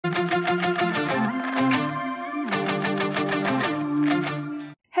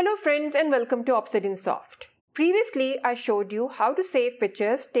friends, and welcome to Obsidian Soft. Previously, I showed you how to save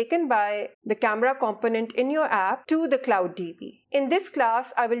pictures taken by the camera component in your app to the Cloud DB. In this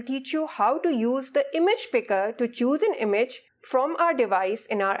class, I will teach you how to use the image picker to choose an image from our device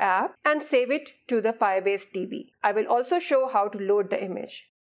in our app and save it to the Firebase DB. I will also show how to load the image.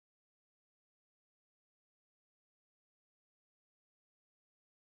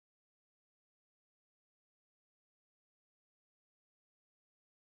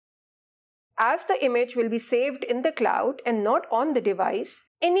 As the image will be saved in the cloud and not on the device,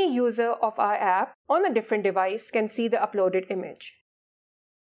 any user of our app on a different device can see the uploaded image.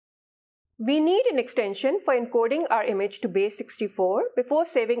 We need an extension for encoding our image to base 64 before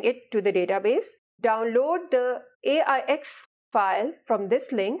saving it to the database. Download the AIX file from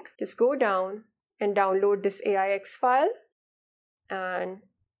this link. Just go down and download this AIX file and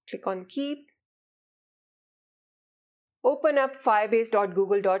click on Keep. Open up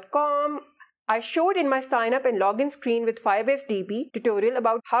firebase.google.com. I showed in my sign up and login screen with Firebase DB tutorial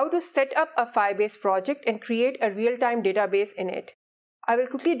about how to set up a Firebase project and create a real-time database in it. I will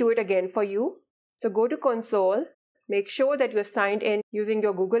quickly do it again for you. So go to console, make sure that you're signed in using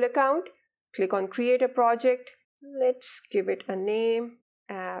your Google account, click on create a project. Let's give it a name,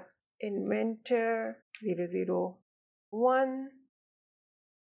 App Inventor 001.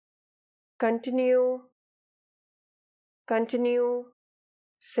 Continue.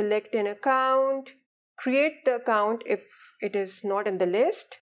 Select an account, create the account if it is not in the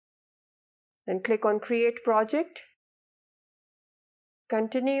list, then click on create project,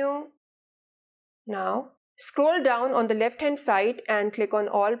 continue. Now scroll down on the left hand side and click on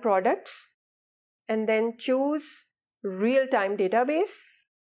all products and then choose real-time database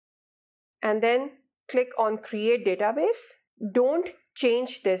and then click on create database. Don't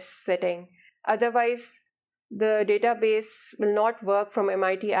change this setting, otherwise the database will not work from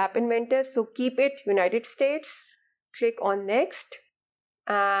MIT App Inventor, so keep it United States. Click on next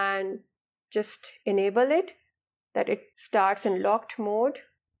and just enable it, that it starts in locked mode.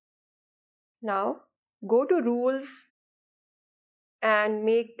 Now go to rules and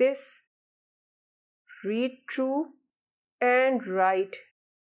make this read true and write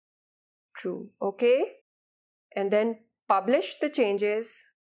true, okay? And then publish the changes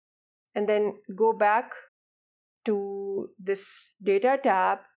and then go back to this data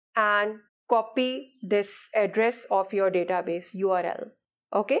tab and copy this address of your database URL.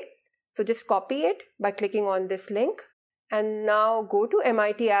 Okay, so just copy it by clicking on this link and now go to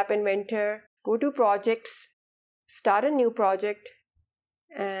MIT App Inventor, go to projects, start a new project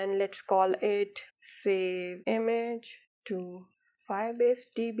and let's call it save image to Firebase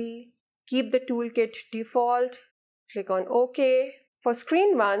DB. Keep the toolkit default, click on OK. For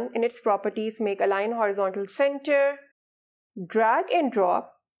screen 1, in its properties, make align horizontal center, drag and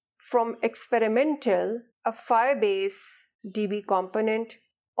drop from experimental a Firebase DB component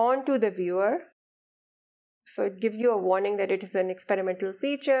onto the viewer. So it gives you a warning that it is an experimental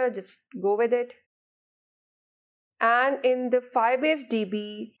feature, just go with it. And in the Firebase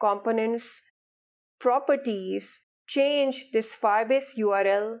DB components properties, change this Firebase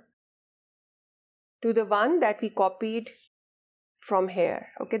URL to the one that we copied from here,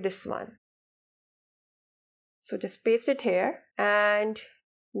 okay, this one. So just paste it here and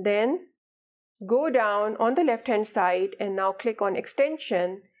then go down on the left hand side and now click on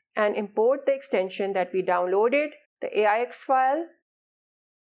extension and import the extension that we downloaded, the AIX file.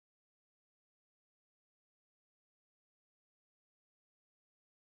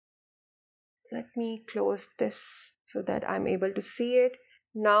 Let me close this so that I'm able to see it.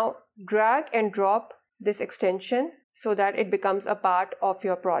 Now drag and drop this extension so that it becomes a part of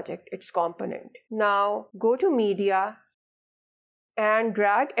your project, its component. Now go to media and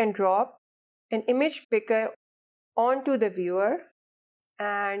drag and drop an image picker onto the viewer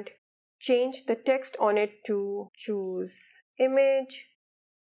and change the text on it to choose image.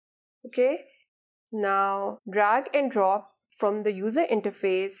 Okay, now drag and drop from the user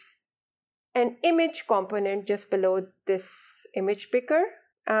interface an image component just below this image picker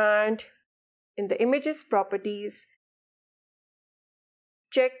and in the images properties,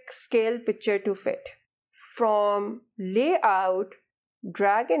 check scale picture to fit. From layout,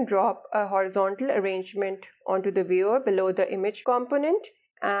 drag and drop a horizontal arrangement onto the viewer below the image component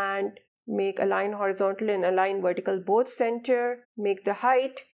and make align horizontal and align vertical both center. Make the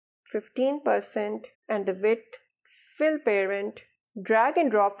height 15% and the width fill parent. Drag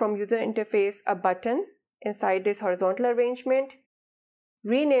and drop from user interface a button inside this horizontal arrangement.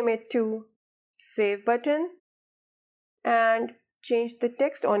 Rename it to Save button and change the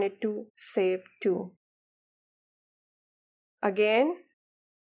text on it to Save to. Again,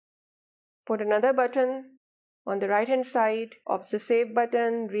 put another button on the right hand side of the save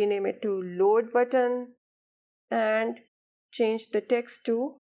button, rename it to load button, and change the text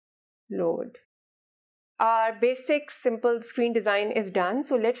to load. Our basic simple screen design is done,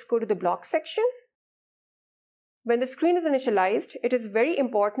 so let's go to the block section. When the screen is initialized, it is very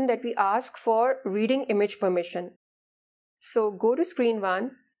important that we ask for reading image permission. So go to screen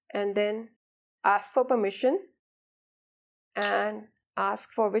 1 and then ask for permission, and ask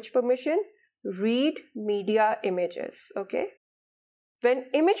for which permission? Read media images. Okay. When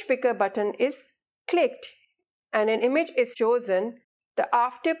image picker button is clicked and an image is chosen, the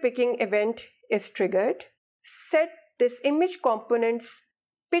after picking event is triggered. Set this image component's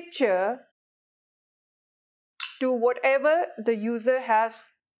picture to whatever the user has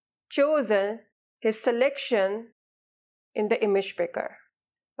chosen his selection in the image picker.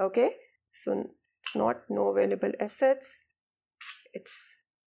 Okay, so it's not no available assets, it's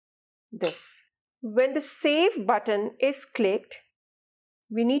this. When the save button is clicked,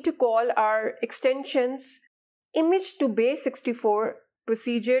 we need to call our extensions image to base 64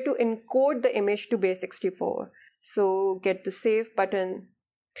 procedure to encode the image to base 64. So get the save button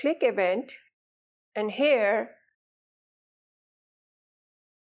click event, and here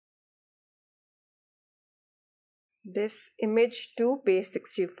this image to base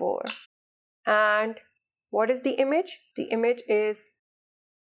 64. And what is the image? The image is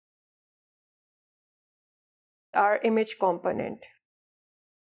our image component.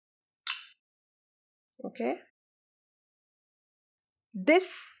 Okay.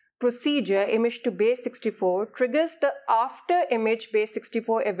 This procedure, image to base 64, triggers the after image base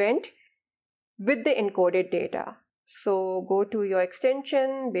 64 event with the encoded data. So go to your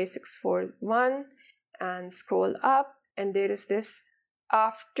extension base 641 and scroll up, and there is this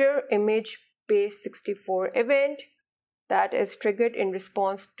after image base 64 event that is triggered in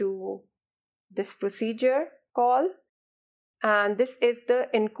response to this procedure call, and this is the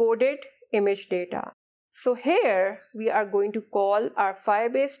encoded image data. So here we are going to call our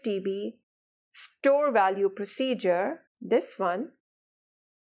Firebase DB store value procedure, this one.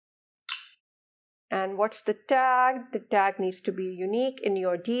 And what's the tag? The tag needs to be unique in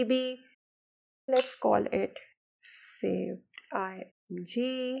your DB. Let's call it saved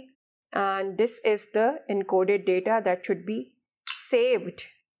img. And this is the encoded data that should be saved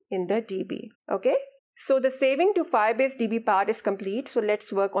in the DB. Okay. So the saving to Firebase DB part is complete. So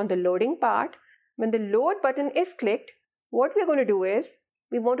let's work on the loading part. When the load button is clicked, what we're going to do is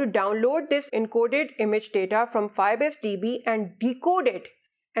we want to download this encoded image data from Firebase DB and decode it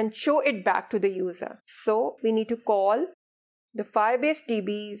and show it back to the user. So we need to call the Firebase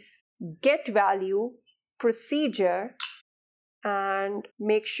DB's get value procedure and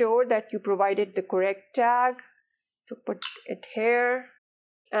make sure that you provided the correct tag. So put it here,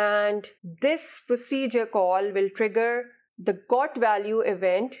 and this procedure call will trigger the got value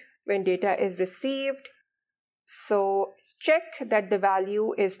event when data is received. So check that the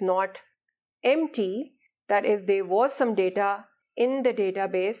value is not empty, that is there was some data in the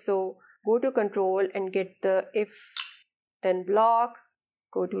database. So go to control and get the if then block,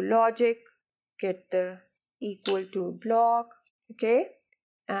 go to logic, get the equal to block, okay,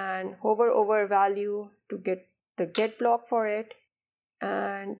 and hover over value to get the get block for it,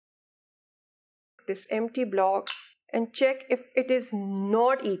 and this empty block, and check if it is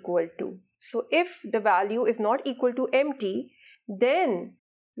not equal to. So if the value is not equal to empty, then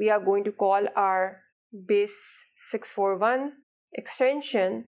we are going to call our base 641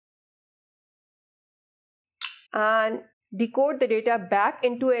 extension and decode the data back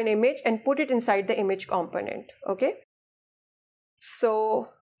into an image and put it inside the image component. Okay. So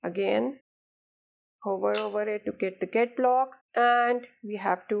again, hover over it to get the get block, and we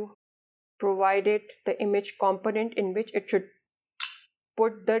have to provide it the image component in which it should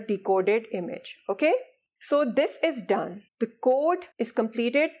put the decoded image. Okay. So this is done. The code is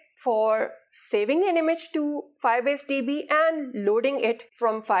completed for saving an image to Firebase DB and loading it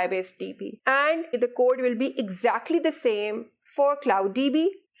from Firebase DB. And the code will be exactly the same for Cloud DB.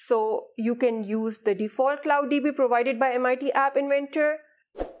 So you can use the default Cloud DB provided by MIT App Inventor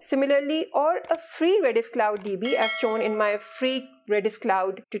similarly, or a free Redis Cloud DB as shown in my free Redis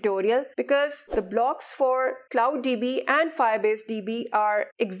Cloud tutorial, because the blocks for Cloud DB and Firebase DB are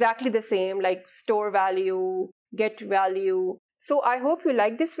exactly the same, like store value, get value. So I hope you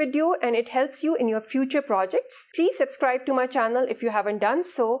like this video and it helps you in your future projects. Please subscribe to my channel if you haven't done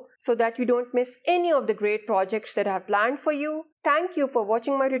so that you don't miss any of the great projects that I have planned for you. Thank you for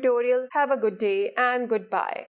watching my tutorial. Have a good day and goodbye.